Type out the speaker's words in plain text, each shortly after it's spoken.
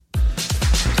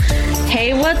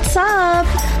Hey, what's up?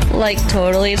 Like,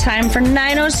 totally time for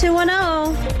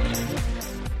 90210.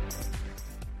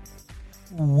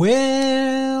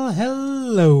 Well,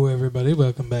 hello, everybody.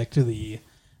 Welcome back to the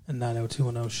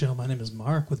 90210 show. My name is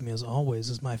Mark. With me, as always,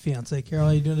 is my fiancée, Carol.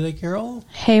 How you doing today, Carol?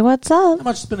 Hey, what's up? How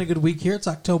much? It's been a good week here. It's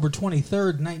October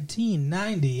 23rd,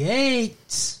 1998.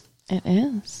 It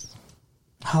is.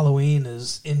 Halloween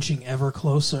is inching ever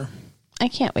closer. I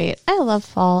can't wait. I love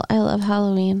fall. I love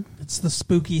Halloween. It's the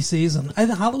spooky season. I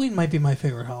think Halloween might be my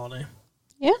favorite holiday.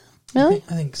 Yeah? Really?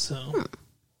 I think so.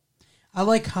 I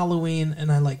like Halloween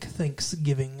and I like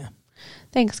Thanksgiving.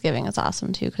 Thanksgiving is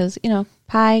awesome, too, because, you know,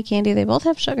 pie, candy, they both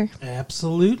have sugar.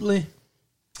 Absolutely.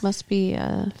 Must be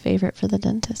a favorite for the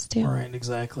dentist, too. All right,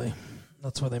 exactly.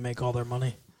 That's where they make all their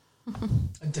money.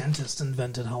 A dentist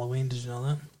invented Halloween. Did you know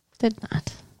that? Did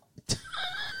not.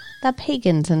 The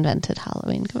pagans invented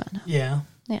Halloween. Come on now. Yeah.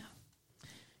 Yeah.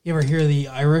 You ever hear the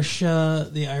Irish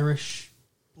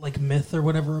like myth or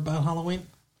whatever about Halloween?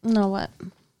 No, what?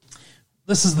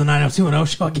 This is the 90210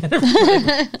 show again.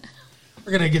 Everybody.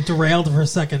 We're gonna get derailed for a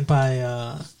second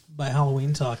by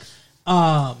Halloween talk.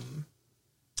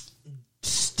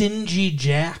 Stingy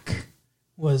Jack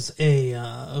was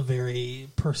a very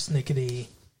persnickety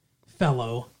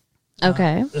fellow.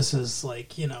 Okay. This is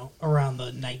like, you know, around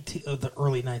the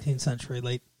early 19th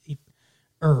century,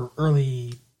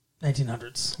 early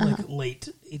 1900s, like late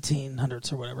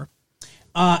 1800s or whatever.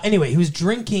 Anyway, he was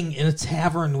drinking in a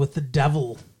tavern with the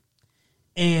devil,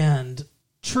 and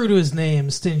true to his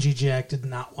name, Stingy Jack did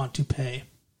not want to pay.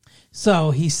 So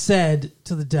he said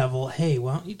to the devil, "Hey,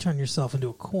 why don't you turn yourself into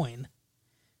a coin?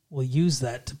 We'll use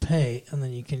that to pay, and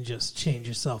then you can just change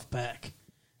yourself back."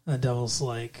 And the devil's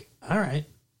like, "All right.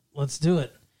 Let's do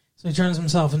it." So he turns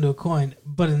himself into a coin,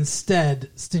 but instead,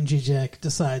 Stingy Jack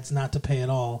decides not to pay at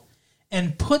all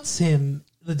and puts the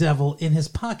devil, in his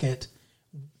pocket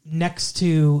next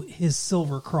to his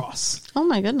silver cross. Oh,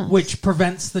 my goodness. Which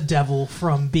prevents the devil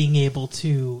from being able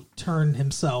to turn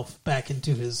himself back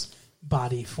into his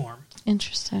body form.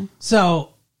 Interesting.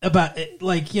 So,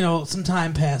 some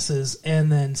time passes,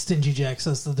 and then Stingy Jack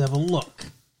says to the devil, "Look,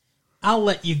 I'll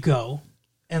let you go,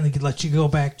 and they could let you go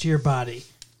back to your body.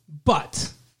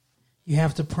 But you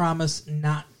have to promise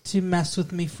not to mess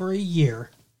with me for a year,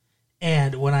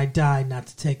 and when I die, not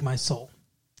to take my soul."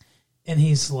 And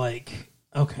he's like,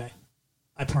 "Okay,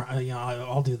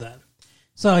 I'll do that."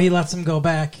 So he lets him go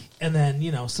back, and then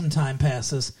some time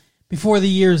passes. Before the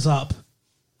year's up,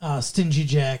 Stingy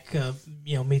Jack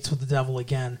meets with the devil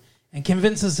again and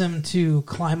convinces him to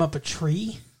climb up a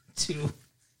tree to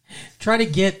try to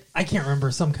get, I can't remember,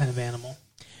 some kind of animal.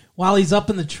 While he's up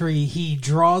in the tree, he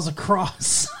draws a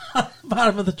cross on the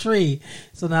bottom of the tree,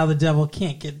 so now the devil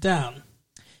can't get down.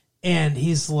 And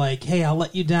he's like, "Hey, I'll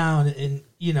let you down, and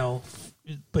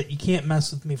but you can't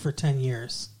mess with me for 10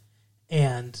 years,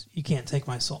 and you can't take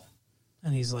my soul."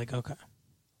 And he's like, "Okay."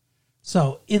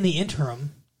 So in the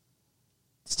interim,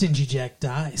 Stingy Jack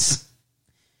dies.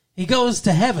 He goes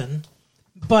to heaven,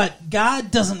 but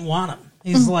God doesn't want him.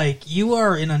 He's like, "You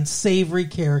are an unsavory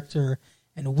character,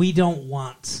 and we don't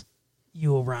want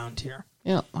you around here.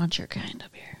 You don't want your kind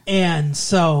up here." And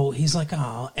so he's like,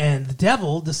 "Oh," and the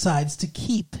devil decides to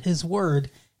keep his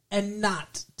word and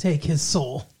not take his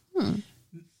soul,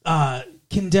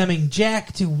 condemning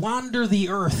Jack to wander the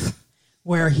earth,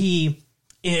 where he,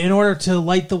 in order to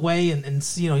light the way, and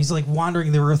he's like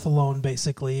wandering the earth alone,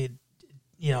 basically,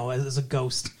 as a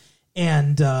ghost.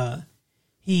 And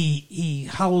he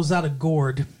hollows out a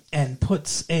gourd and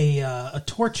puts a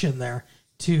torch in there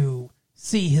to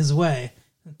see his way.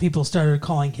 People started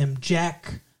calling him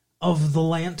Jack of the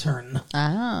Lantern,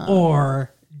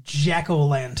 or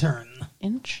Jack-o'-lantern.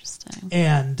 Interesting.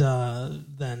 And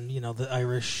then the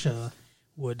Irish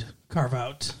would carve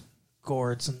out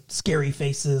gourds and scary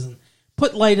faces and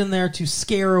put light in there to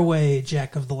scare away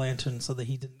Jack of the Lantern so that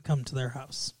he didn't come to their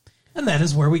house. And that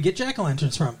is where we get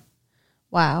jack-o'-lanterns from.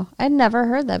 Wow. I'd never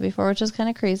heard that before, which is kind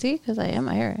of crazy because I am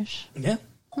Irish. Yeah.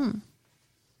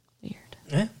 Weird.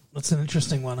 Yeah, that's an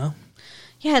interesting one, huh?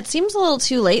 Yeah, it seems a little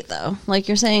too late, though. Like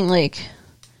you're saying, like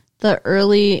the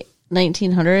early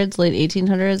 1900s, late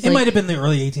 1800s. It might have been the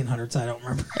early 1800s. I don't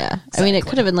remember. Yeah. Exactly. I mean, it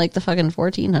could have been like the fucking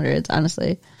 1400s,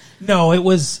 honestly. No, it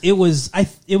was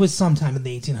sometime in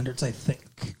the 1800s, I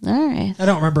think. All right. I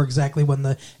don't remember exactly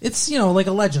when it's like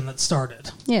a legend that started.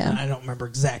 Yeah. I don't remember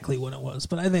exactly when it was,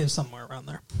 but I think it was somewhere around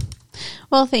there.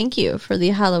 Well, thank you for the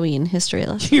Halloween history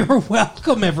lesson. You're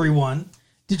welcome, everyone.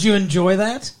 Did you enjoy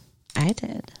that? I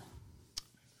did.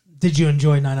 Did you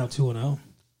enjoy 90210?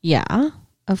 Yeah,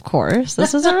 of course.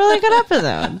 This is a really good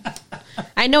episode.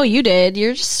 I know you did.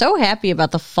 You're just so happy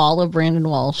about the fall of Brandon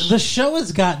Walsh. The show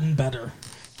has gotten better.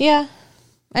 Yeah.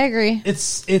 I agree.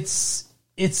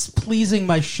 It's pleasing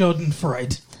my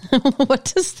Schadenfreude.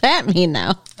 What does that mean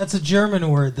now? That's a German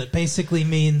word that basically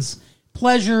means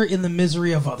pleasure in the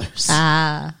misery of others.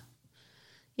 Ah.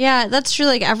 Yeah, that's true.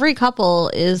 Like, every couple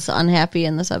is unhappy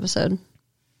in this episode.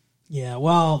 Yeah,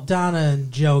 well, Donna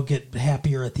and Joe get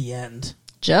happier at the end.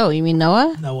 Joe, you mean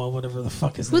Noah? Noah, whatever the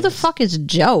fuck his Who name the is. fuck is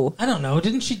Joe? I don't know.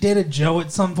 Didn't she date a Joe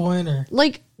at some point? Or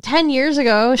Like, 10 years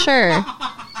ago, sure.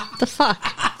 The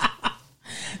fuck?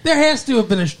 there has to have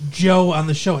been a Joe on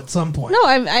the show at some point. No,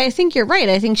 I think you're right.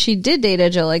 I think she did date a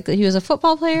Joe. Like, he was a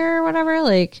football player or whatever.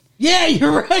 Like, Yeah,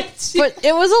 you're right. but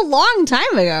it was a long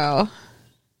time ago.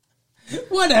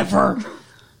 Whatever.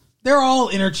 They're all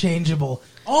interchangeable.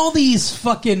 All these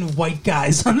fucking white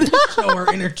guys on this show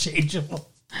are interchangeable.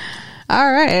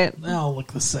 All right. They all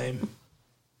look the same.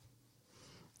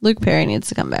 Luke Perry needs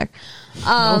to come back.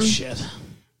 No shit.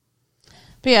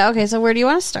 But yeah, okay, so where do you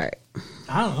want to start?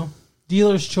 I don't know.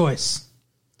 Dealer's choice.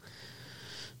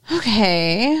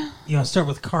 Okay. You want to start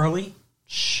with Carly?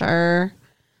 Sure.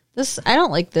 I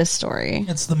don't like this story.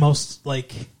 It's the most,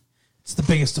 it's the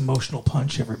biggest emotional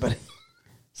punch, everybody.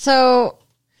 So,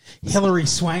 Hillary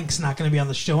Swank's not going to be on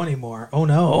the show anymore. Oh,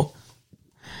 no.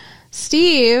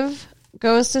 Steve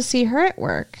goes to see her at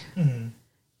work. Mm-hmm.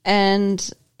 And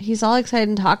he's all excited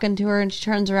and talking to her, and she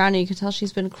turns around, and you can tell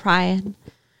she's been crying.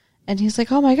 And he's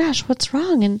like, oh my gosh, what's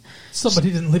wrong? And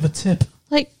somebody didn't leave a tip.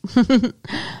 Like,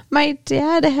 my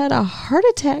dad had a heart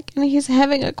attack, and he's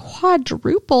having a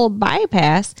quadruple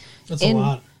bypass. That's a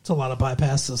lot. It's a lot of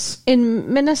bypasses.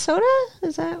 In Minnesota?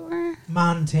 Is that where?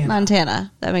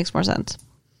 Montana. That makes more sense.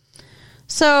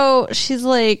 So she's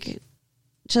like,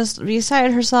 just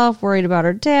beside herself, worried about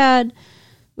her dad.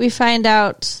 We find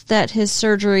out that his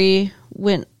surgery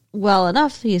went well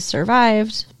enough. He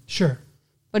survived. Sure.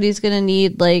 But he's going to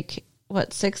need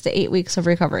 6 to 8 weeks of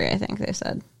recovery, I think they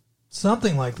said.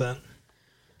 Something like that.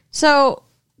 So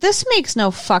this makes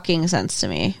no fucking sense to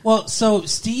me. Well, so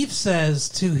Steve says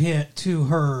to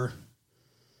her,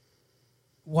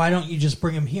 why don't you just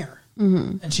bring him here?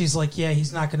 Mm-hmm. And she's like, yeah,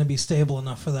 he's not going to be stable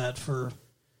enough for that for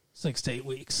 6 to 8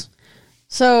 weeks.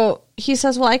 So he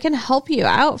says, well, I can help you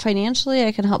out financially.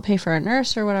 I can help pay for a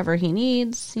nurse or whatever he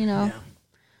needs, Yeah.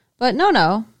 But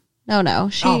no.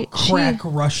 I'll crack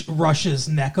Rush's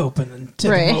neck open and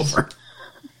tip him over.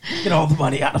 Get all the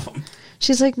money out of him.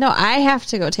 She's like, no, I have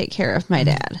to go take care of my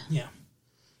dad. Yeah.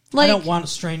 I don't want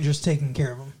strangers taking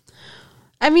care of him.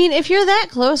 I mean, if you're that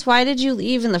close, why did you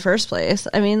leave in the first place?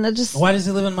 I mean, that just... Why does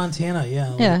he live in Montana?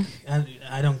 Yeah.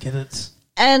 I don't get it.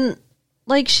 And,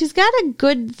 she's got a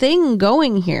good thing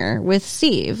going here with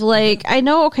Steve. I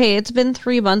know, okay, it's been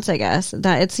 3 months, I guess.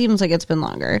 It seems like it's been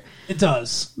longer. It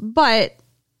does. But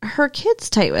her kid's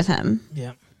tight with him.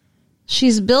 Yeah.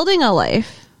 She's building a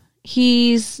life.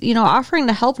 He's, offering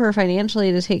to help her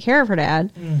financially to take care of her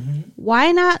dad. Mm-hmm.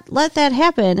 Why not let that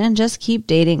happen and just keep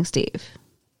dating Steve?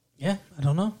 Yeah, I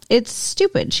don't know. It's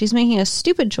stupid. She's making a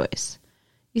stupid choice.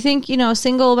 You think,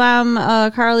 single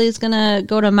mom Carly's going to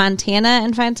go to Montana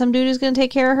and find some dude who's going to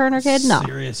take care of her and her kid? No.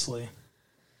 Seriously.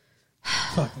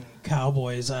 Fucking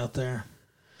cowboys out there.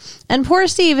 And poor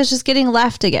Steve is just getting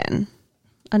left again.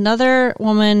 Another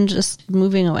woman just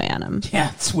moving away on him.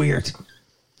 Yeah, it's weird.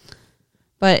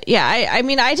 But yeah, I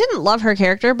mean, I didn't love her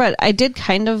character, but I did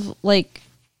kind of like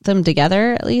them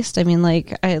together, at least. I mean,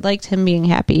 I liked him being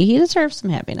happy. He deserves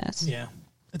some happiness. Yeah.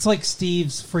 It's like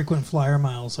Steve's frequent flyer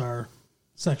miles are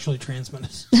sexually transmitted.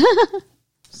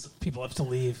 People have to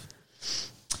leave.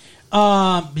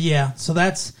 Yeah, so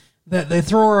that's that. They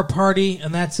throw her a party,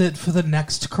 and that's it for the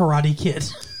next Karate Kid.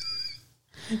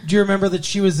 Do you remember that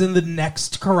she was in the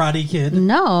next Karate Kid?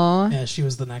 No. Yeah, she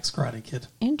was the next Karate Kid.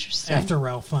 Interesting. After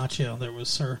Ralph Macchio, there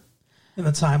was her in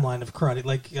the timeline of karate,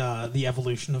 the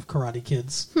evolution of Karate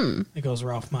Kids. It goes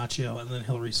Ralph Macchio, and then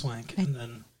Hillary Swank, and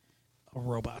then a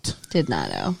robot. Did not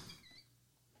know.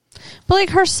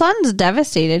 But her son's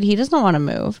devastated. He doesn't want to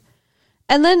move.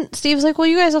 And then Steve's like, well,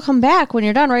 you guys will come back when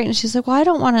you're done, right? And she's like, well, I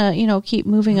don't want to, keep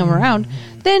moving him around.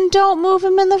 Then don't move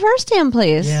him in the first damn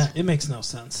place. Yeah, it makes no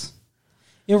sense.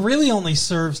 It really only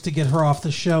serves to get her off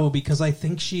the show because I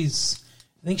think she's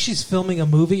filming a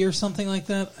movie or something like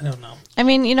that. I don't know. I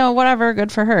mean, whatever,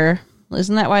 good for her.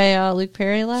 Isn't that why Luke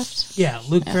Perry left? Yeah,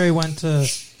 Luke Perry went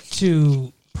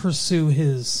to pursue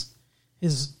his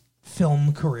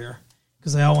film career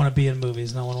because they all want to be in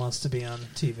movies. No one wants to be on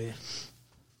TV.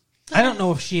 I don't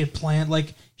know if she had planned.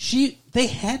 They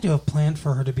had to have planned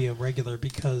for her to be a regular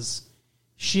because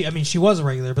she was a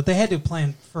regular, but they had to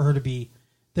plan for her to be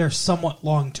there somewhat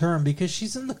long term because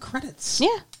she's in the credits.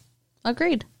 Yeah,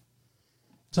 agreed.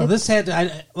 So this had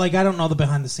to, I don't know the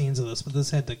behind the scenes of this, but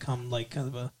this had to come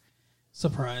kind of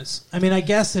surprise. I mean, I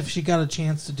guess if she got a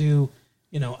chance to do,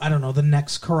 I don't know, the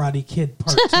next Karate Kid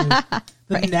Part 2,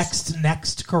 the right.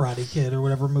 next Karate Kid or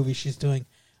whatever movie she's doing,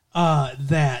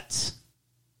 that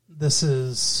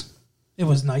it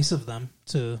was nice of them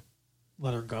to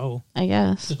let her go. I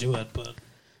guess. To do it, but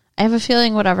I have a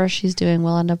feeling whatever she's doing,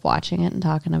 we'll end up watching it and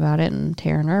talking about it and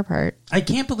tearing her apart. I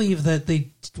can't believe that they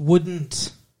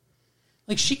wouldn't.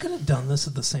 Like, she could have done this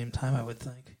at the same time, I would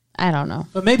think. I don't know.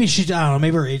 But maybe I don't know,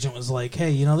 maybe her agent was like,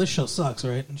 hey, this show sucks,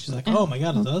 right? And she's like, oh my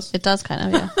God, it does? It does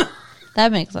kind of, yeah.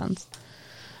 That makes sense.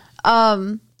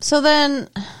 So then,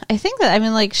 I think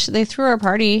that, they threw her a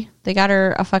party. They got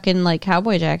her a fucking,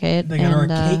 cowboy jacket. They got her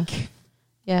a cake.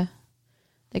 Yeah.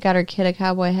 They got her kid a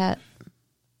cowboy hat.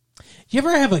 You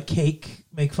ever have a cake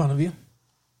make fun of you?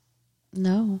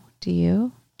 No. Do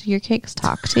you? Do your cakes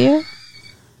talk to you?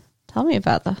 Tell me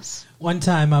about this. One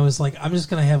time I was like, I'm just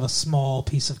going to have a small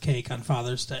piece of cake on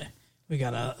Father's Day. We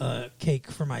got a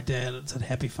cake for my dad. It said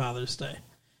Happy Father's Day.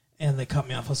 And they cut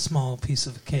me off a small piece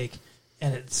of cake.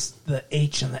 And it's the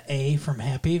H and the A from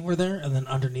Happy were there. And then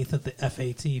underneath it, the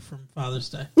FAT from Father's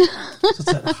Day. So it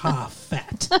said, ha,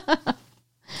 fat.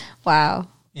 Wow.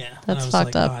 Yeah. That's and I was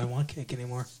fucked up. Oh, I don't want cake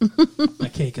anymore. My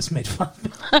cake has made fun of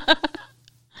me.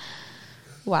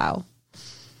 Wow.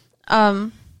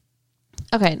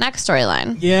 Okay, next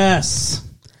storyline. Yes.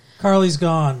 Carly's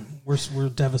gone. We're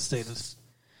devastated.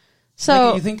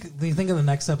 So do you think in the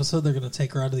next episode they're going to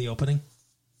take her out of the opening?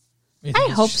 I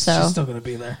hope so. She's still going to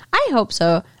be there. I hope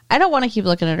so. I don't want to keep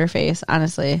looking at her face,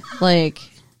 honestly.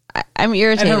 I'm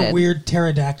irritated. And her weird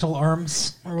pterodactyl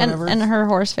arms or whatever. And her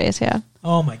horse face, yeah.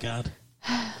 Oh my God.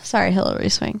 Sorry, Hilary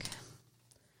Swank.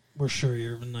 We're sure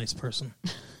you're a nice person.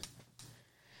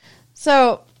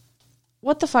 So,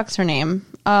 what the fuck's her name?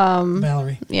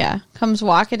 Valerie. Yeah, comes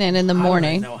walking in the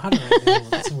morning. How do I know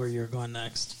that's where you're going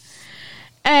next?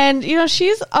 And,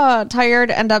 she's tired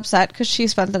and upset because she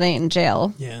spent the night in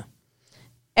jail. Yeah.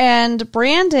 And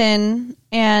Brandon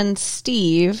and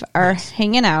Steve are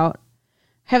hanging out.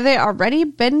 Have they already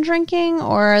been drinking,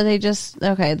 or are they just...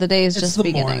 Okay, the day is just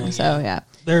beginning, morning, so yeah.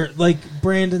 They're,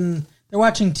 Brandon... They're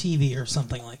watching TV or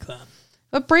something like that.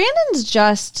 But Brandon's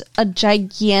just a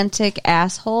gigantic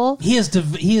asshole. He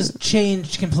has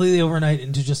changed completely overnight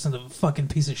into just a fucking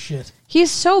piece of shit.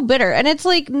 He's so bitter, and it's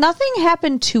like nothing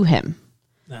happened to him.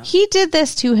 No. He did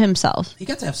this to himself. He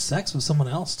got to have sex with someone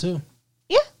else, too.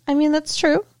 Yeah, that's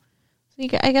true.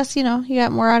 I guess, he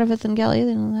got more out of it than Kelly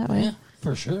that way. Yeah,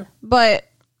 for sure. But,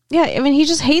 yeah, he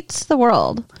just hates the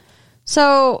world.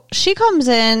 So she comes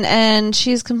in and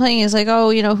she's complaining. He's like,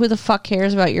 oh, who the fuck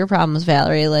cares about your problems,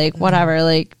 Valerie? Like, whatever.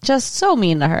 Like, just so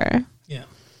mean to her. Yeah.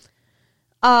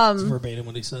 That's verbatim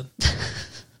what he said.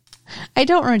 I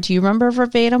don't remember. Do you remember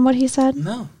verbatim what he said?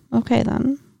 No. Okay,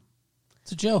 then.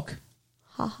 It's a joke.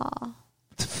 Ha.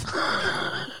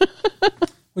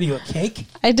 What are you, a cake?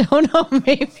 I don't know,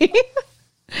 maybe.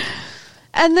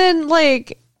 And then,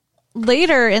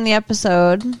 later in the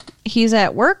episode, he's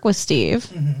at work with Steve.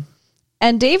 Mm-hmm.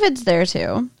 And David's there,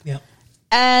 too. Yeah.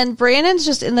 And Brandon's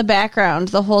just in the background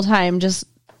the whole time, just...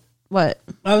 What?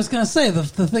 I was going to say, the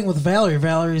thing with Valerie,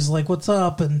 Valerie's like, what's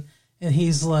up? And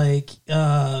he's like,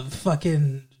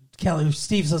 fucking Kelly...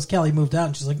 Steve says Kelly moved out,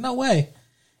 and she's like, no way.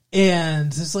 And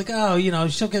it's like, oh,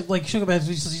 she'll get back.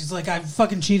 She's like, I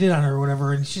fucking cheated on her or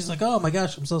whatever. And she's like, oh my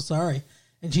gosh, I'm so sorry.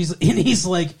 And he's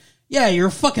like, yeah, you're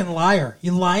a fucking liar.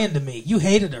 You're lying to me. You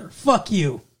hated her. Fuck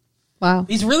you. Wow.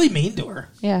 He's really mean to her.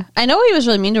 Yeah. I know he was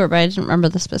really mean to her, but I didn't remember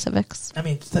the specifics. I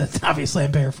mean, obviously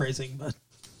I'm paraphrasing, but...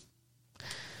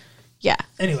 Yeah.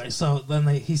 Anyway, so then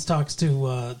he talks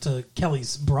to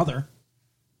Kelly's brother.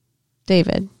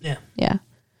 David. Yeah. Yeah.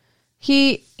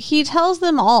 He tells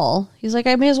them all. He's like,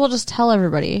 I may as well just tell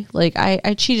everybody. Like,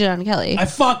 I cheated on Kelly. I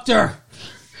fucked her.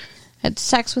 Had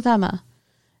sex with Emma.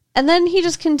 And then he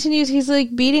just continues. He's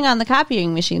like beating on the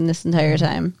copying machine this entire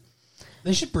time.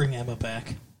 They should bring Emma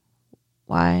back.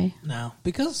 Why? No,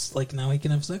 because now he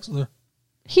can have sex with her.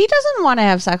 He doesn't want to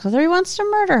have sex with her. He wants to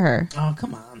murder her. Oh,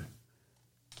 come on.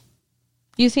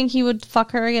 You think he would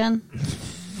fuck her again?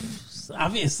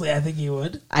 Obviously, I think he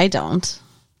would. I don't.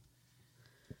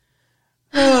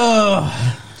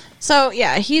 Oh. So,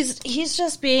 yeah, he's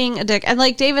just being a dick. And,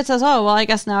 David says, oh, well, I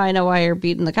guess now I know why you're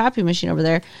beating the copy machine over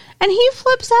there. And he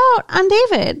flips out on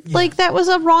David. Yeah. That was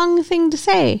a wrong thing to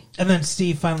say. And then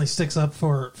Steve finally sticks up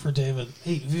for David.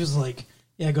 He was like,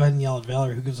 yeah, go ahead and yell at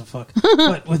Valerie. Who gives a fuck?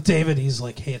 But with David, he's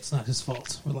like, hey, it's not his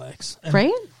fault. Relax. And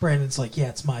right? Brandon's like, yeah,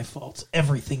 it's my fault.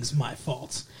 Everything's my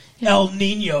fault. El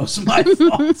Nino's my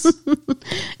fault.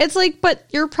 It's like, but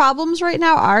your problems right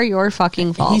now are your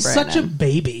fucking fault, He's Brandon. such a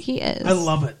baby. He is. I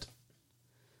love it.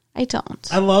 I don't.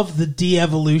 I love the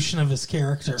de-evolution of his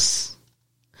character.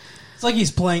 It's like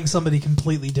he's playing somebody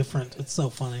completely different. It's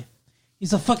so funny.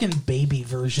 He's a fucking baby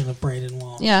version of Brandon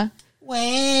Walsh. Yeah.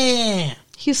 Wah.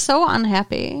 He's so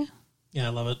unhappy. Yeah, I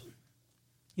love it.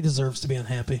 He deserves to be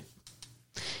unhappy.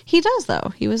 He does,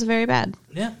 though. He was very bad.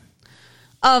 Yeah.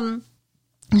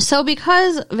 So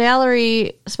because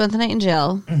Valerie spent the night in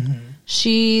jail,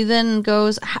 she then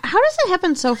goes... How does it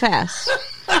happen so fast?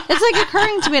 It's like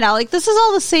occurring to me now. Like, this is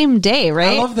all the same day,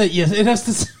 right? I love that. Yes, it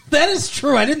has to... That is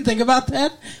true. I didn't think about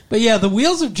that. But yeah, the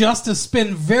wheels of justice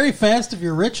spin very fast if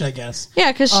you're rich, I guess.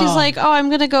 Yeah, because she's like, oh, I'm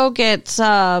going to go get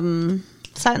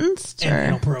sentenced.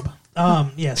 And probe.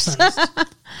 Yeah, sentenced.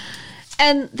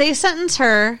 And they sentence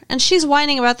her, and she's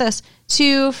whining about this,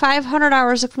 to 500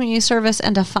 hours of community service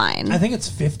and a fine. I think it's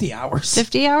 50 hours.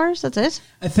 50 hours? That's it?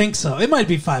 I think so. It might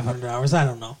be 500 hours. I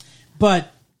don't know.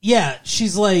 But yeah,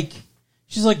 she's like,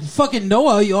 fucking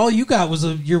Noah, all you got was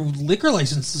your liquor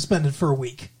license suspended for a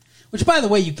week. Which, by the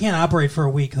way, you can't operate for a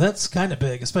week. That's kind of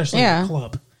big, especially in a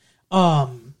club.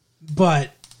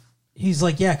 But he's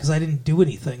like, yeah, because I didn't do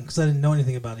anything. Because I didn't know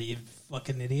anything about it, you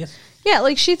fucking idiot. Yeah,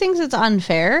 like, she thinks it's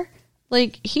unfair.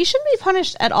 Like, he shouldn't be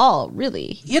punished at all,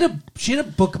 really. She had a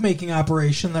bookmaking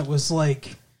operation that was,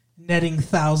 like, netting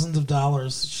thousands of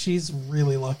dollars. She's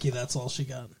really lucky that's all she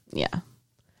got. Yeah.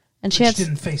 And she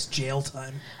didn't face jail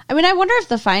time. I mean, I wonder if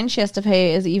the fine she has to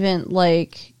pay is even,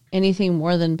 like... anything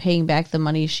more than paying back the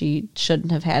money she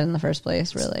shouldn't have had in the first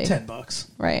place, really. It's $10.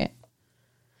 Right.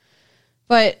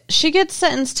 But she gets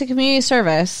sentenced to community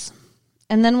service,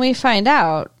 and then we find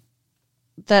out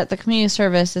that the community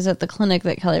service is at the clinic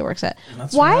that Kelly works at.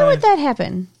 Why would that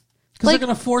happen? Because they're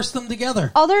going to force them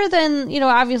together. Other than,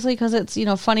 obviously because it's,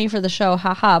 funny for the show,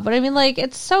 haha. But I mean, like,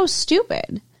 it's so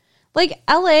stupid. Like,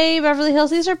 LA, Beverly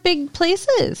Hills, these are big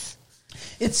places.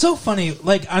 It's so funny.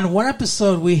 Like, on one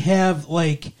episode, we have,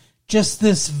 like... just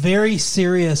this very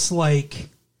serious, like,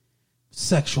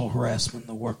 sexual harassment in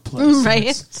the workplace.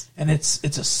 Right. And it's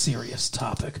a serious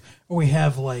topic. We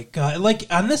have, like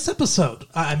on this episode,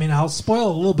 I mean, I'll spoil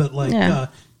a little bit, like,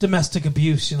 domestic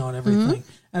abuse, and everything.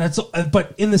 And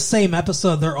but in the same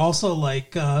episode, they're also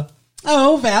like,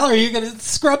 oh, Valerie, you're going to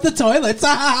scrub the toilets.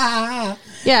 Yeah.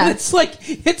 And it's like,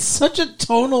 it's such a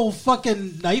tonal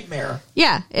fucking nightmare.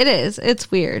 Yeah, it is.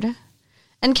 It's weird.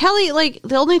 And Kelly, like,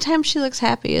 the only time she looks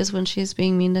happy is when she's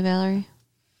being mean to Valerie.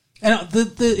 And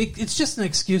it's just an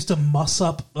excuse to muss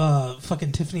up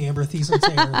fucking Tiffany Amber Thiesen's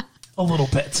hair a little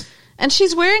bit. And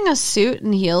she's wearing a suit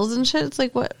and heels and shit. It's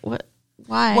like, what,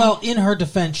 why? Well, in her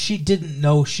defense, she didn't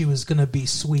know she was going to be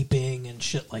sweeping and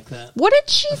shit like that. What did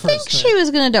she think she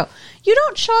was going to do? You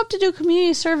don't show up to do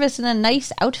community service in a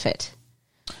nice outfit.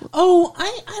 Oh,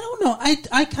 I don't know.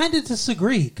 I kind of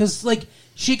disagree. Because, like...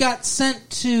 she got sent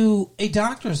to a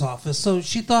doctor's office, so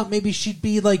she thought maybe she'd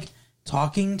be, like,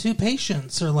 talking to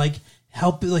patients or, like,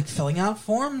 filling out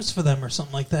forms for them or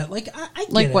something like that. Like, I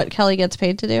get like it. What Kelly gets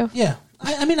paid to do? Yeah.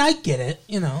 I mean, I get it,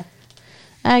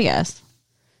 I guess.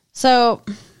 So,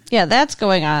 yeah, that's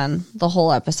going on the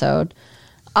whole episode.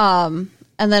 And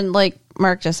then, like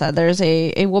Mark just said, there's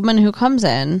a woman who comes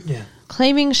in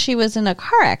claiming she was in a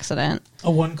car accident.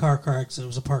 A one-car accident. It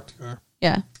was a parked car.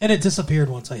 Yeah. And it disappeared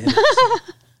once I hit it. So.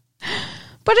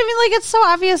 But I mean, like, it's so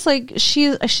obvious, like,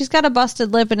 she's got a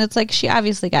busted lip, and it's like she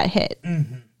obviously got hit.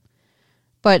 Mm-hmm.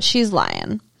 But she's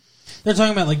lying. They're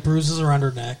talking about, like, bruises around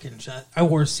her neck, and I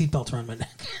wore a seatbelt around my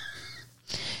neck.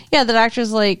 Yeah, the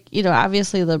doctor's like,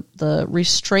 obviously the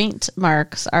restraint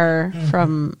marks are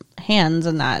from hands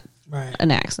and not an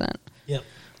accident. Yep.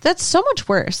 That's so much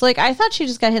worse. Like, I thought she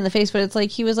just got hit in the face, but it's like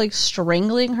he was, like,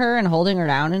 strangling her and holding her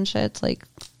down and shit. It's like...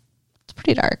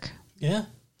 pretty dark. Yeah.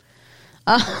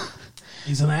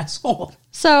 He's an asshole.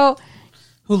 So,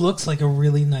 who looks like a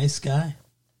really nice guy.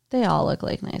 They all look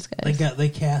like nice guys. They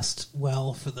cast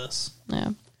well for this. Yeah.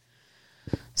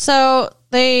 So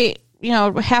they,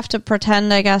 have to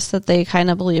pretend, I guess, that they kind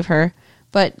of believe her.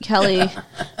 But Kelly's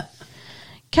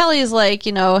like,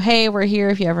 hey, we're here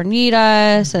if you ever need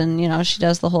us, and she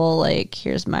does the whole like,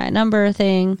 here's my number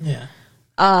thing. Yeah.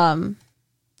 And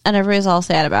everybody's all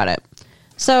sad about it.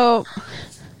 So,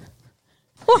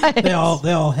 what? They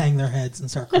all hang their heads and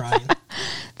start crying.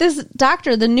 This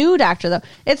doctor, the new doctor, though,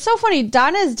 it's so funny.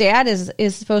 Donna's dad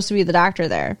is supposed to be the doctor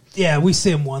there. Yeah, we see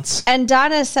him once. And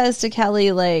Donna says to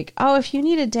Kelly, like, oh, if you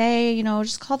need a day,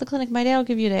 just call the clinic. My dad will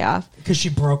give you a day off. Because she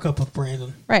broke up with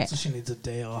Brandon. Right. So she needs a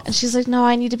day off. And she's like, no,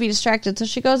 I need to be distracted. So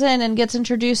she goes in and gets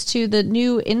introduced to the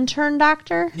new intern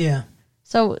doctor. Yeah.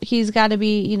 So he's got to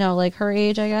be, like her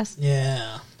age, I guess.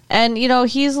 Yeah. And,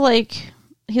 he's like,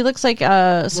 he looks like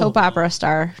a soap opera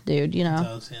star dude, He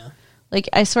does, yeah. Like,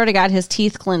 I swear to God, his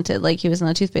teeth glinted like he was in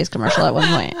a toothpaste commercial at one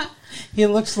point. He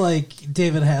looks like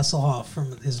David Hasselhoff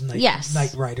from his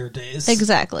Knight Rider days.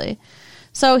 Exactly.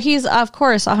 So he's, of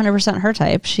course, 100% her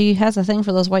type. She has a thing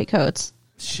for those white coats.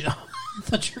 I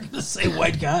thought you were going to say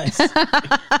white guys.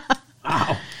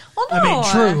 Wow. Well, no. I mean,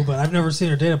 true, but I've never seen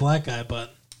her date a black guy,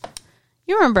 but...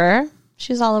 You remember,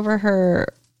 she's all over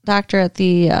her doctor at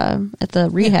the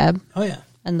rehab. Yeah. Oh, yeah.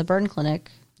 And the burn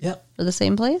clinic. Yep. For the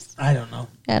same place? I don't know.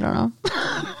 Yeah, I don't know.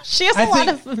 She has a lot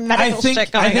of medical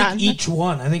shit going on. I think each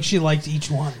one. I think she liked each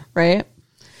one. Right?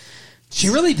 She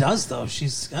really does, though.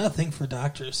 She's got a thing for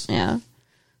doctors. Yeah.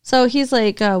 So he's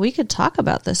like, we could talk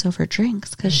about this over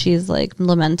drinks, because she's like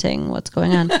lamenting what's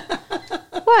going on.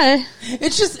 What?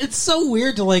 It's so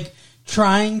weird to like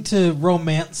trying to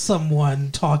romance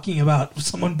someone talking about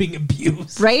someone being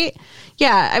abused. Right?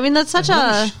 Yeah. I mean, that's such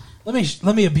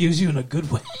let me abuse you in a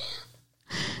good way.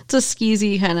 It's a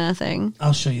skeezy kind of thing.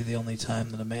 I'll show you the only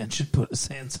time that a man should put his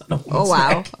hands on a woman's Oh, wow.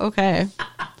 neck. Okay.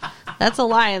 That's a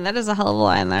line. That is a hell of a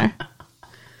line there.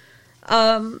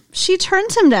 She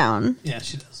turns him down. Yeah,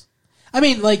 she does. I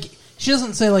mean, like, she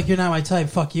doesn't say, like, you're not my type,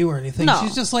 fuck you, or anything. No.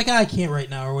 She's just like, I can't right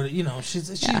now, or what, you know, she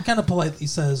kind of politely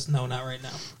says, no, not right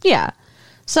now. Yeah.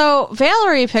 So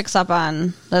Valerie picks up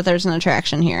on that there's an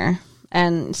attraction here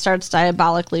and starts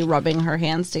diabolically rubbing her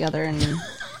hands together and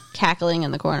cackling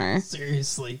in the corner.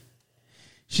 Seriously.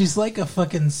 She's like a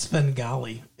fucking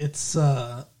Svengali. It's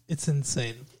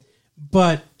insane.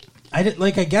 But I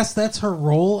guess that's her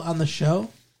role on the show.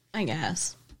 I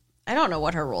guess. I don't know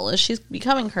what her role is. She's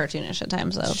becoming cartoonish at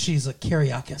times, though. She's a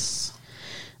Kyriakis.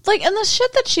 Like, and the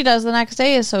shit that she does the next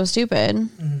day is so stupid.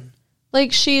 Mm-hmm.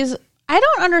 Like, I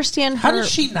don't understand her. How does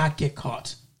she not get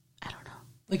caught? I don't know.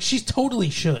 Like, she totally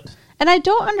should. And I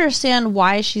don't understand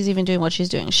why she's even doing what she's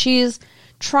doing. She's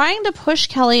trying to push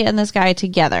Kelly and this guy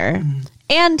together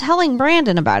and telling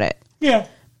Brandon about it. Yeah.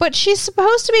 But she's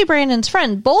supposed to be Brandon's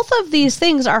friend. Both of these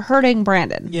things are hurting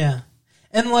Brandon. Yeah.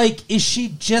 And, like, is she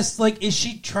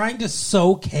trying to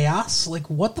sow chaos? Like,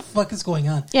 what the fuck is going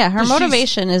on? Yeah, her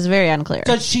motivation is very unclear.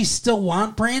 Does she still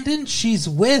want Brandon? She's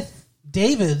with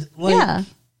David. Like, yeah.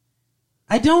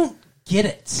 I don't get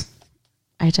it.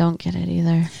 I don't get it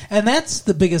either. And that's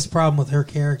the biggest problem with her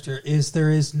character, is there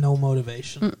is no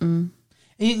motivation. Mm-mm.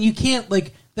 And you can't,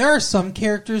 like, there are some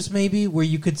characters maybe where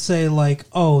you could say, like,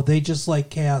 oh, they just like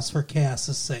chaos for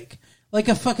chaos' sake. Like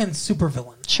a fucking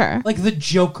supervillain. Sure. Like the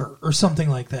Joker or something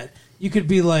like that. You could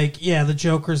be like, yeah, the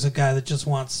Joker's a guy that just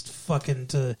wants fucking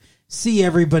to see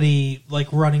everybody,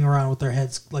 like, running around with their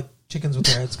heads, like chickens with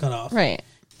their heads cut off. Right.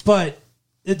 But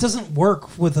it doesn't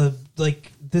work with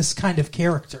this kind of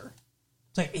character.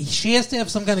 It's like, she has to have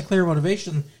some kind of clear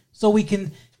motivation so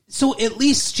at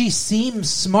least she seems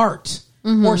smart.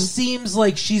 Mm-hmm. Or seems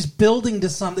like she's building to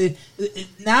something.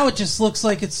 Now it just looks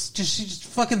like she's just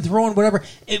fucking throwing whatever.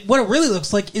 What it really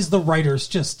looks like is the writers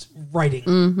just writing.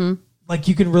 Mm-hmm. Like,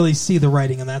 you can really see the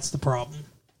writing, and that's the problem.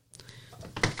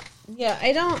 Yeah,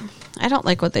 I don't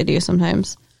like what they do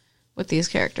sometimes with these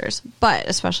characters, but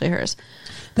especially hers.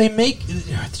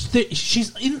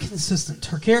 She's inconsistent.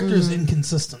 Her character is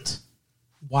inconsistent.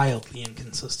 Wildly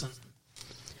inconsistent.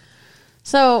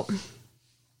 So...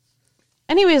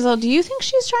 Anyways, though, do you think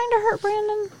she's trying to hurt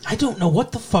Brandon? I don't know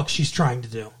what the fuck she's trying to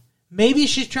do. Maybe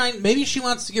she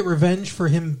wants to get revenge for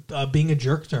him being a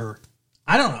jerk to her.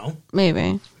 I don't know.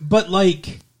 Maybe. But,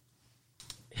 like,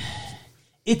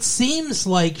 it seems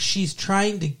like she's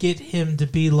trying to get him to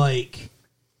be like,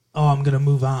 oh, I'm going to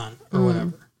move on, or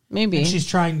whatever. Maybe. And she's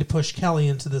trying to push Kelly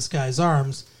into this guy's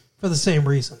arms for the same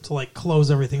reason, to, like,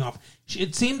 close everything off.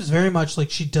 It seems very much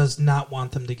like she does not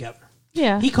want them together.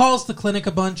 Yeah. He calls the clinic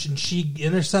a bunch, and she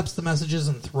intercepts the messages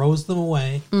and throws them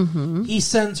away. Mm-hmm. He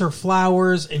sends her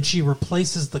flowers, and she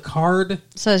replaces the card.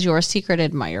 Says, your secret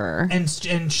admirer. And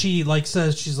she, like,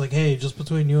 says, she's like, hey, just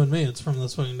between you and me, it's from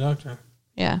this fucking doctor.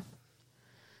 Yeah.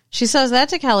 She says that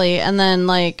to Kelly, and then,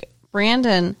 like,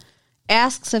 Brandon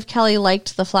asks if Kelly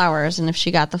liked the flowers and if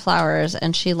she got the flowers,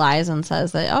 and she lies and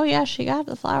says that, oh, yeah, she got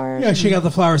the flowers. Yeah, she got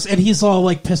the flowers. And he's all,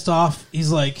 like, pissed off.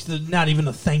 He's like, not even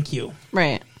a thank you.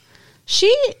 Right.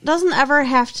 She doesn't ever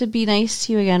have to be nice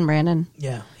to you again, Brandon.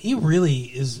 Yeah, he really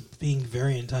is being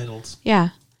very entitled. Yeah.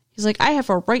 He's like, I have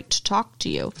a right to talk to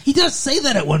you. He does say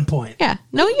that at one point. Yeah.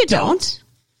 No, you don't.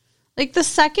 Like, the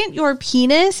second your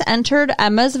penis entered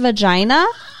Emma's vagina,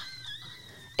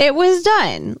 it was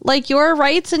done. Like, your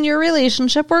rights in your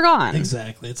relationship were gone.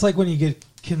 Exactly. It's like when you get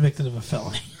convicted of a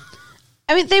felony.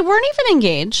 I mean, they weren't even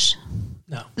engaged.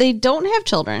 No. They don't have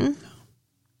children. No.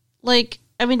 Like...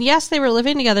 I mean, yes, they were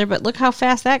living together, but look how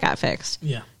fast that got fixed.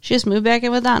 Yeah. She just moved back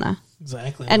in with Donna.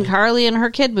 Exactly. And Carly and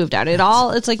her kid moved out.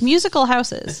 It's like musical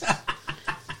houses.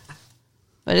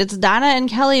 But it's Donna and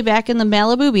Kelly back in the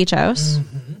Malibu beach house.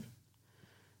 Mm-hmm.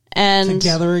 And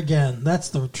together again. That's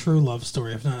the true love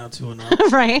story of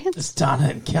 90210. Right? It's Donna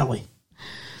and Kelly.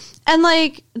 And,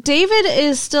 like, David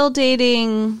is still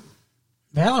dating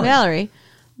Valerie.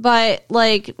 But,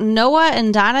 like, Noah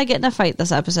and Donna get in a fight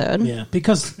this episode. Yeah,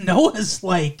 because Noah's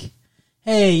like,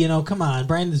 hey, you know, come on.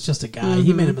 Brandon's just a guy.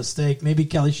 He made a mistake. Maybe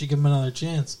Kelly should give him another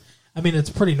chance. I mean, it's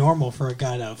pretty normal for a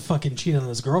guy to fucking cheat on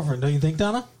his girlfriend, don't you think,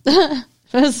 Donna?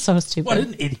 That's so stupid. What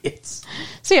an idiot.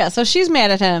 So she's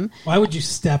mad at him. Why would you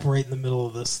step right in the middle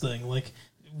of this thing? Like,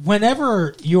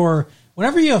 whenever you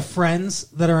have friends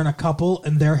that are in a couple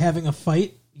and they're having a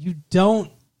fight, you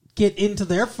don't get into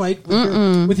their fight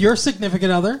with your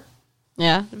significant other.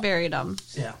 Yeah, very dumb.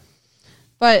 Yeah.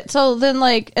 But so then,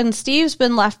 like, and Steve's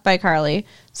been left by Carly.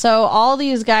 So all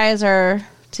these guys are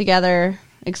together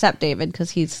except David because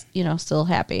he's, you know, still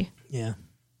happy. Yeah.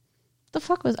 The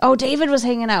fuck was... Oh, David was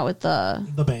hanging out with the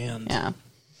band. Yeah.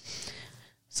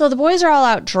 So the boys are all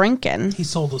out drinking. He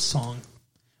sold a song.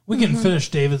 We can finish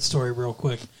David's story real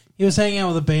quick. He was hanging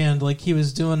out with a band, like he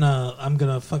was doing I'm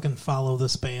going to fucking follow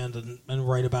this band and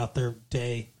write about their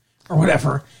day or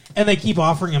whatever. And they keep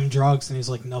offering him drugs, and he's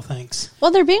like, no thanks.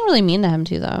 Well, they're being really mean to him,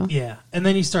 too, though. Yeah. And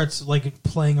then he starts, like,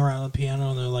 playing around on the piano,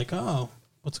 and they're like, oh,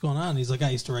 what's going on? And he's like, I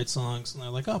used to write songs. And they're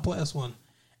like, oh, play us one.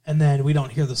 And then we don't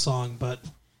hear the song, but...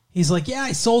 He's like, yeah,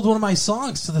 I sold one of my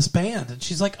songs to this band. And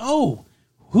she's like, oh,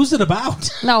 who's it about?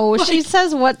 No, like, she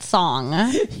says what song.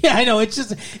 Yeah, I know.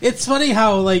 It's funny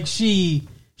how, like, she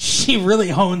really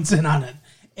hones in on it.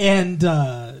 And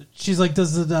she's like,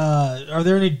 are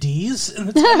there any D's in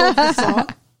the title of the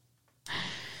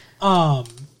song?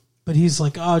 But he's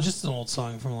like, oh, just an old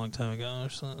song from a long time ago.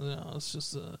 So, you know, it's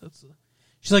just,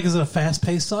 she's like, is it a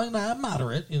fast-paced song? Nah,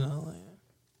 moderate, you know, like.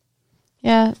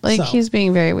 Yeah, like he's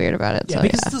being very weird about it. Yeah, so,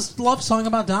 because it's this love song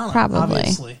about Donna,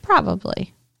 obviously.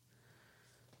 Probably.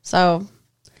 So,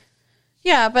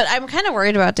 yeah, but I'm kind of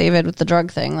worried about David with the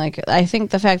drug thing. Like, I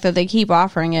think the fact that they keep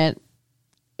offering it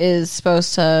is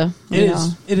supposed to,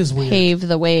 it is weird. pave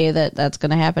the way that that's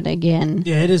going to happen again.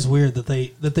 Yeah, it is weird that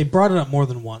they brought it up more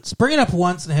than once. Bring it up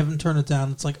once and have him turn it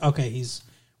down. It's like, okay, he's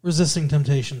resisting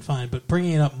temptation, fine, but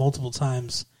bringing it up multiple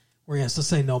times. Where he has to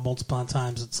say no multiple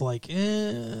times, it's like,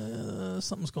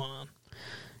 something's going on.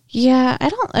 Yeah,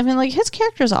 I mean, like, his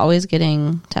character's always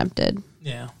getting tempted.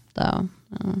 Yeah. Though.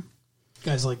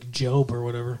 Guys like Job or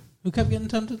whatever. Who kept getting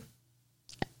tempted?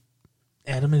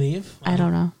 Adam and Eve? I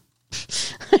don't know.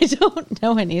 I don't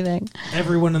know anything.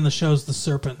 Everyone in the show's the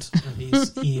serpent, and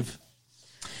he's Eve.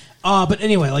 But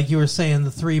anyway, like you were saying,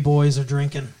 the three boys are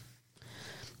drinking.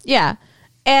 Yeah.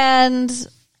 And...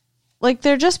 Like,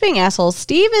 they're just being assholes.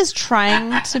 Steve is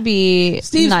trying to be nice.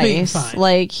 Being fine.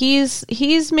 Like,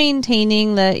 he's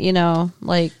maintaining that, you know,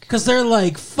 like... Because they're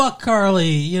like, fuck Carly.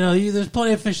 You know, there's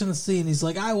plenty of fish in the sea. And he's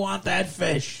like, I want that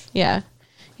fish. Yeah.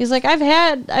 He's like, I've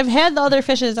had the other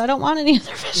fishes. I don't want any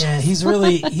other fishes. Yeah, he's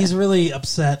really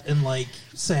upset and, like,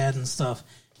 sad and stuff.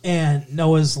 And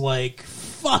Noah's like,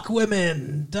 fuck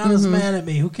women. Donna's mad at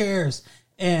me. Who cares?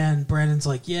 And Brandon's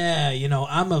like, yeah, you know,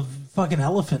 I'm a fucking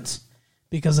elephant.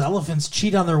 Because elephants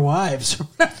cheat on their wives or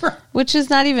whatever. Which is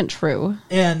not even true.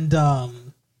 And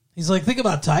he's like, think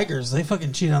about tigers. They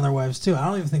fucking cheat on their wives, too. I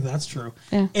don't even think that's true.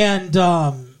 Yeah.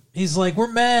 And he's like,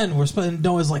 we're men. And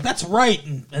Noah's like, that's right.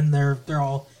 And they're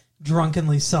all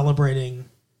drunkenly celebrating.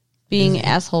 Being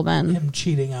asshole men. Him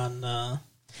cheating on...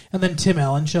 and then Tim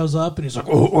Allen shows up, and he's like,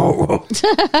 oh.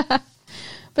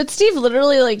 But Steve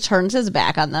literally, like, turns his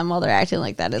back on them while they're acting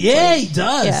like that. It's yeah, like, he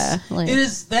does. Yeah, like,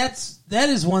 that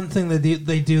is one thing that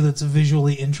they do that's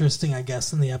visually interesting, I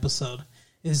guess, in the episode.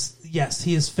 Is, yes,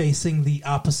 he is facing the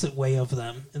opposite way of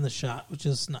them in the shot, which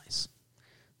is nice.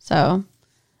 So,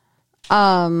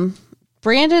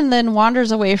 Brandon then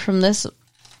wanders away from this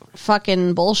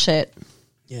fucking bullshit.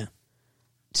 Yeah.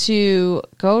 To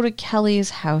go to Kelly's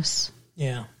house.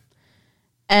 Yeah.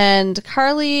 And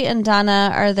Carly and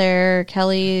Donna are there.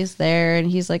 Kelly's there. And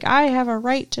he's like, I have a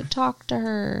right to talk to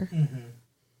her. Mm-hmm.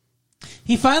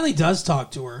 He finally does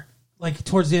talk to her, like,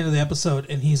 towards the end of the episode.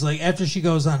 And he's like, after she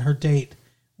goes on her date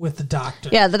with the doctor.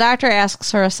 Yeah, the doctor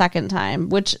asks her a second time,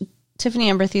 which Tiffany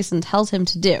Amber Thiessen tells him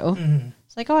to do. Mm-hmm.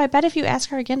 It's like, oh, I bet if you ask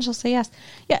her again, she'll say yes.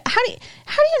 Yeah, how do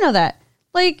you know that?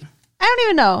 Like, I don't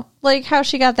even know, like, how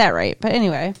she got that right. But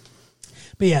anyway.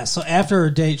 But yeah, so after her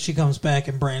date, she comes back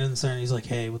and Brandon's there and he's like,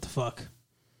 hey, what the fuck?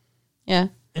 Yeah.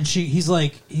 And he's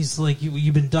like,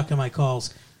 you've been ducking my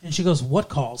calls. And she goes, what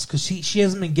calls? Because she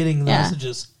hasn't been getting the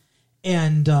messages.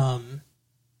 And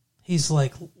he's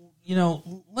like, you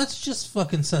know, let's just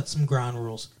fucking set some ground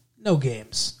rules. No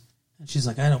games. And she's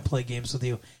like, I don't play games with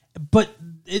you. But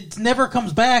it never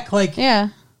comes back. Like, yeah.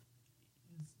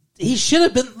 He should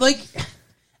have been, like...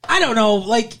 I don't know.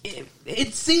 Like,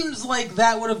 it seems like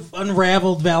that would have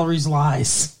unraveled Valerie's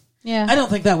lies. Yeah. I don't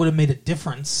think that would have made a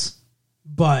difference.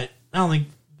 But I don't think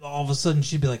all of a sudden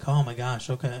she'd be like, oh my gosh,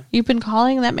 okay. You've been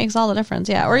calling, that makes all the difference,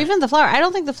 yeah. Or even the flower. I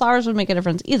don't think the flowers would make a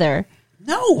difference either.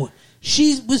 No.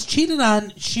 She was cheated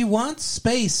on. She wants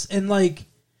space. And, like,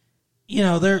 you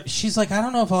know, she's like, I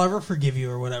don't know if I'll ever forgive you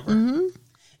or whatever. Mm-hmm.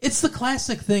 It's the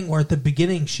classic thing where at the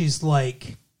beginning she's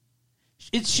like,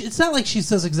 it's not like she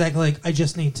says exactly like, I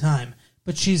just need time.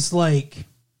 But she's like,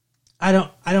 I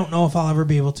don't know if I'll ever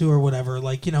be able to or whatever.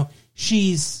 Like, you know,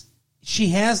 she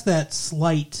has that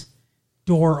slight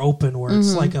door open where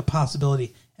it's like a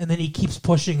possibility. And then he keeps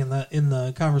pushing in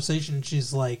the conversation.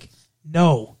 She's like,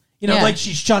 no. You know, like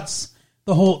she shuts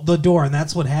the door, and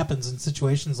that's what happens in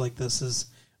situations like this is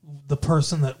the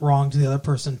person that wronged the other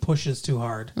person pushes too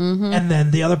hard. Mm-hmm. And then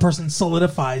the other person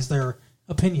solidifies their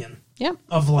opinion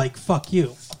of like, fuck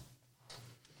you.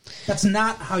 That's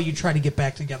not how you try to get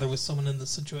back together with someone in this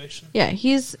situation. Yeah,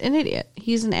 he's an idiot.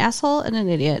 He's an asshole and an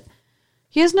idiot.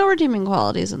 He has no redeeming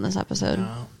qualities in this episode.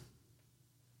 No.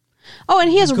 Oh, and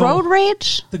he has road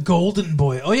rage. The golden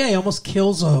boy. Oh, yeah, he almost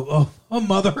kills a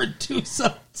mother and two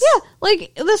sons. Yeah,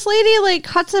 like, this lady, like,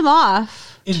 cuts him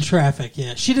off. In traffic,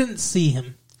 yeah. She didn't see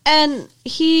him. And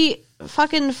he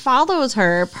fucking follows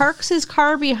her, parks his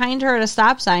car behind her at a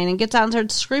stop sign, and gets out and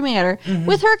starts screaming at her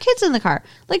with her kids in the car.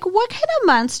 Like, what kind of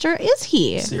monster is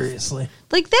he? Seriously.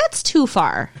 Like, that's too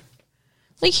far.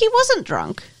 Like, he wasn't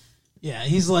drunk. Yeah,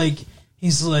 he's like,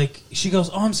 she goes,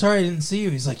 oh, I'm sorry I didn't see you.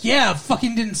 He's like, yeah,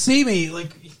 fucking didn't see me. Like,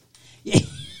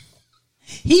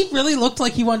 he really looked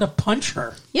like he wanted to punch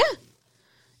her. Yeah.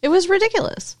 It was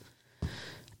ridiculous.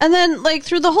 And then, like,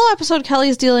 through the whole episode,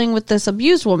 Kelly's dealing with this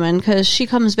abused woman because she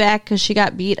comes back because she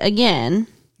got beat again.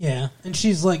 Yeah. And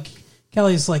she's like,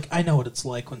 Kelly's like, I know what it's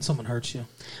like when someone hurts you.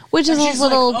 Which is a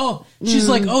little... Like, she's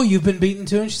like, oh, you've been beaten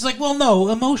too? And she's like, well, no,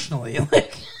 emotionally.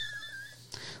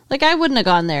 Like, I wouldn't have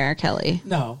gone there, Kelly.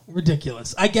 No,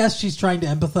 ridiculous. I guess she's trying to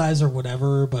empathize or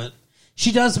whatever, but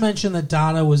she does mention that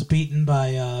Donna was beaten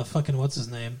by fucking, what's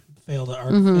his name?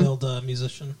 Failed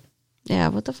musician. Yeah,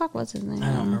 what the fuck was his name? I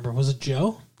don't remember. Was it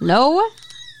Joe? No.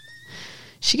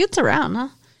 She gets around, huh?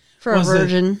 For a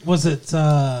virgin. What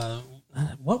the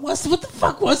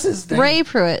fuck was his name? Ray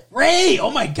Pruitt. Ray! Oh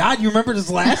my god, you remembered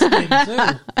his last name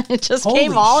too. It just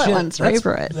came all at once, Ray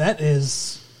Pruitt. That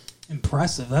is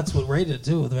impressive. That's what Ray did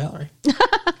too with Valerie.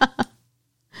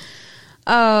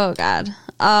 Oh god.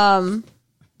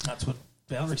 That's what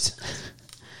Valerie said.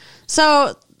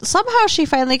 So somehow she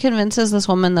finally convinces this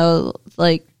woman though,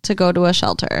 like, to go to a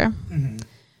shelter. Mm-hmm.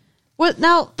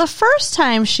 Now, the first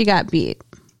time she got beat,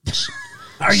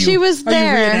 she was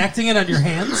there. Are you reenacting it on your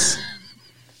hands?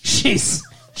 She's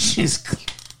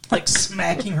like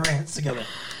smacking her hands together.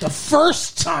 The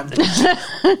first time that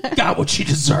she got what she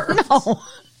deserved. No.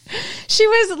 She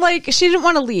was like, she didn't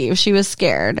want to leave. She was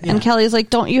scared. Yeah. And Kelly's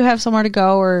like, don't you have somewhere to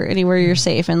go or anywhere you're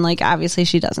safe? And like, obviously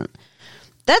she doesn't.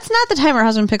 That's not the time her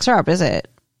husband picks her up, is it?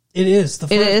 It is.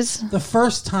 It is? The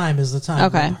first time is the time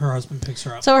that her husband picks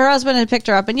her up. So her husband had picked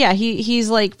her up, and yeah, he's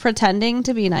like pretending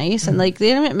to be nice, and like they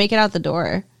didn't even make it out the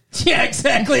door. Yeah,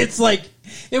 exactly. It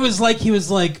was like he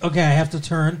was like, okay, I have to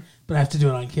turn, but I have to do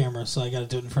it on camera, so I got to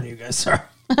do it in front of you guys. Sorry.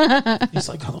 He's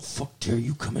like, how the fuck dare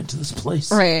you come into this place?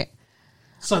 Right.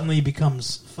 Suddenly he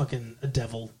becomes fucking a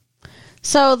devil.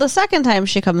 So the second time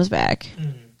she comes back.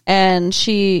 And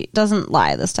she doesn't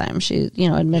lie this time. She,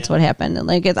 admits what happened. And,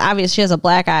 like, it's obvious she has a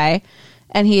black eye.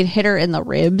 And he had hit her in the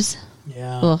ribs.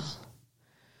 Yeah. Ugh.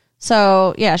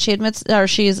 So, yeah, she admits, or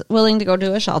she's willing to go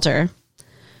to a shelter.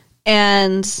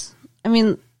 And, I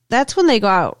mean, that's when they go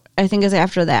out, I think, is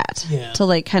after that. Yeah. To,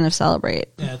 like, kind of celebrate.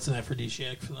 Yeah, it's an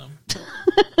aphrodisiac for them.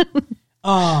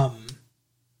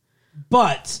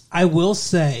 But I will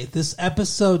say, this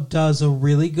episode does a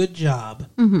really good job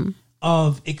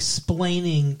of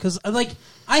explaining, because like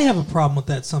I have a problem with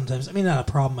that sometimes. I mean, not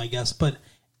a problem, I guess, but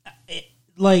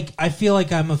I feel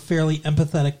like I'm a fairly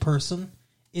empathetic person.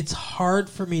 It's hard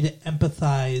for me to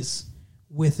empathize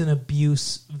with an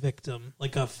abuse victim,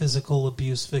 like a physical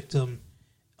abuse victim,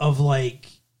 of like,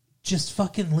 just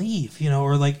fucking leave,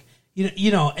 or like,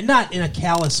 and not in a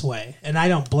callous way. And I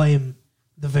don't blame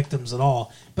the victims at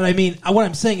all. But I mean, what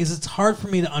I'm saying is it's hard for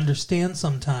me to understand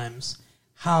sometimes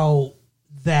how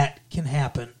that can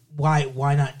happen.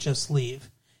 Why not just leave?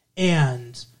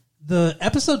 And the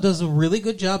episode does a really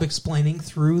good job explaining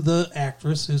through the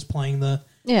actress who's playing the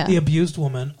abused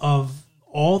woman of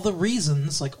all the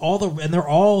reasons, and they're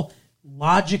all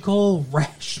logical,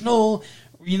 rational,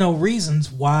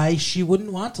 reasons why she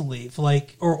wouldn't want to leave,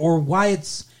 or why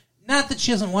it's not that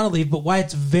she doesn't want to leave, but why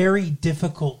it's very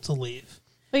difficult to leave.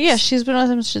 But yeah, she's been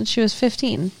with him since she was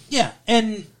 15. Yeah,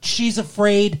 and she's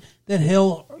afraid that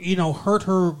he'll, hurt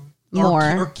her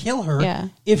or kill her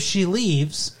if she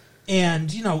leaves. And,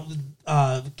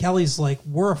 Kelly's like,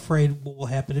 we're afraid what will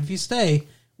happen if you stay,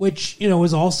 which,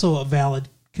 is also a valid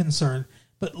concern.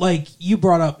 But, like, you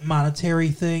brought up monetary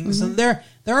things, and there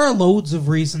are loads of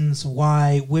reasons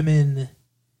why women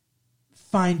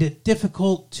find it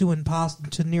difficult to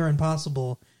near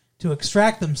impossible to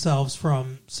extract themselves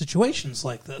from situations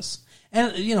like this.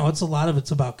 And, it's a lot of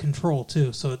it's about control,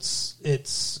 too. So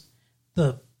it's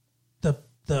the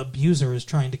abuser is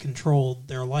trying to control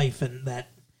their life, and that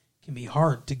can be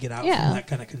hard to get out from that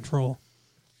kind of control.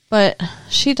 But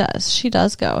she does. She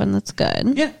does go, and that's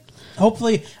good. Yeah.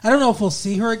 Hopefully, I don't know if we'll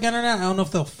see her again or not. I don't know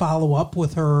if they'll follow up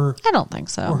with her. I don't think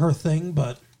so. Or her thing,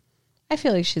 but I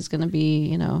feel like she's going to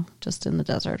be, just in the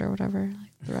desert or whatever,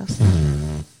 like the rest.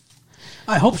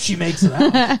 I hope she makes it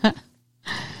out.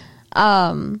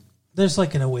 There's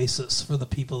like an oasis for the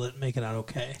people that make it out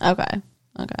okay. Okay.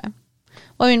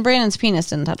 Well, I mean, Brandon's penis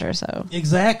didn't touch her, so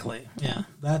exactly. Yeah,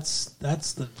 that's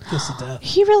the kiss of death.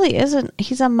 He really isn't.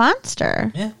 He's a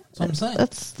monster. Yeah, that's what I'm saying.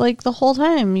 That's like the whole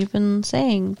time you've been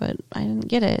saying, but I didn't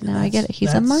get it. Now I get it.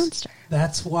 He's a monster.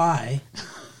 That's why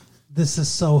this is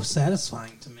so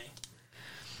satisfying to me.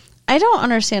 I don't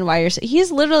understand why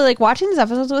he's literally like watching these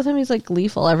episodes with him. He's like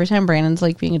gleeful every time Brandon's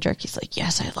like being a jerk. He's like,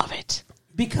 yes, I love it.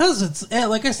 Because it's,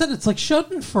 like I said, it's like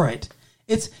Schadenfreude.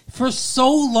 It's, for so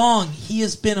long, he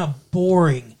has been a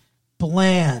boring,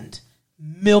 bland,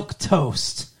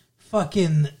 milquetoast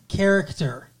fucking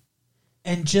character.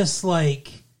 And just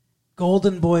like,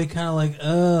 Golden Boy kind of like,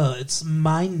 it's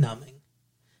mind-numbing.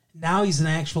 Now he's an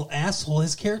actual asshole.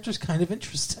 His character's kind of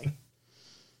interesting.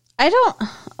 I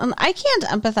can't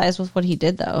empathize with what he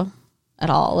did, though, at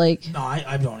all. Like, no,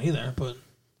 I don't either, but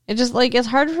it just, like, it's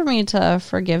hard for me to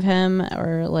forgive him,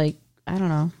 or, like, I don't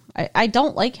know. I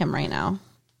don't like him right now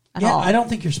at all. I don't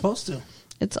think you're supposed to.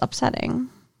 It's upsetting.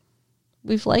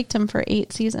 We've liked him for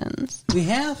 8 seasons. We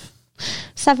have?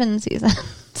 7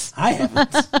 seasons. I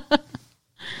haven't.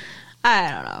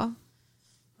 I don't know.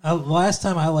 The last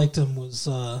time I liked him was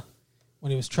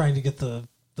when he was trying to get the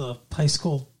high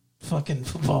school fucking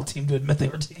football team to admit they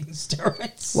were taking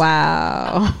steroids.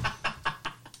 Wow.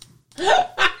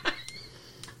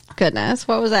 Goodness.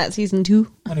 What was that, season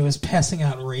 2? When he was passing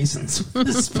out raisins with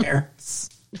his parents.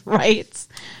 Right.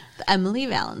 Emily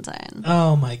Valentine.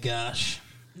 Oh my gosh.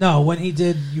 No, when he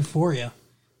did Euphoria.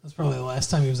 That's probably the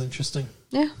last time he was interesting.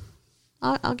 Yeah.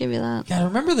 I'll give you that. God, I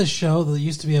remember this show that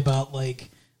used to be about, like,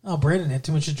 Brandon had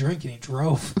too much to drink and he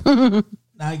drove.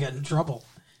 Now he got in trouble.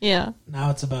 Yeah.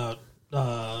 Now it's about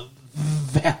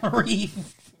Valerie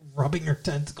rubbing her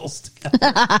tentacles together.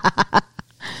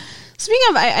 Speaking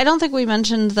of, I don't think we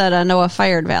mentioned that Noah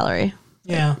fired Valerie.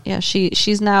 Yeah. Yeah,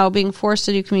 she's now being forced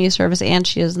to do community service, and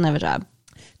she doesn't have a job.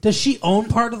 Does she own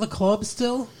part of the club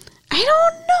still? I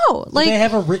don't know. Do they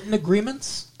have a written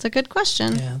agreements? It's a good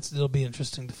question. Yeah, it'll be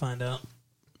interesting to find out.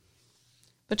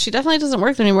 But she definitely doesn't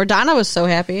work there anymore. Donna was so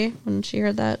happy when she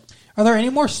heard that. Are there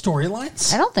any more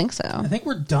storylines? I don't think so. I think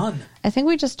we're done. I think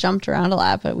we just jumped around a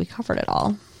lot, but we covered it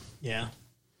all. Yeah.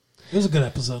 It was a good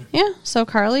episode. Yeah, so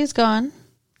Carly's gone.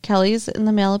 Kelly's in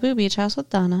the Malibu beach house with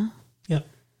Donna. Yep.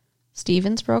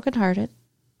 Steven's brokenhearted.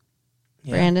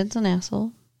 Yeah. Brandon's an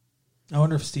asshole. I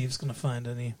wonder if Steve's going to find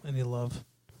any love.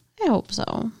 I hope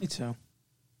so. Me too.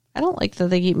 I don't like that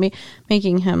they keep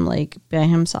making him, like, by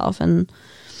himself. And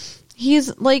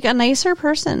he's, like, a nicer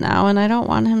person now, and I don't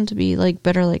want him to be, like,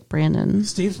 bitter like Brandon.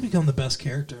 Steve's become the best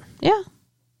character. Yeah.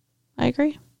 I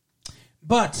agree.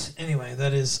 But, anyway,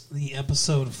 that is the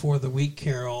episode for the week,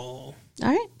 Carol. All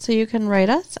right. So you can write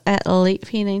us at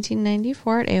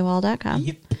latefee1994@AOL.com.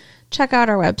 Yep. Check out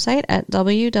our website at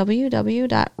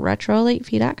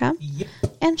www.retrolatefee.com. Yep.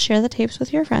 And share the tapes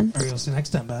with your friends. All right, we'll see you next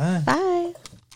time. Bye. Bye.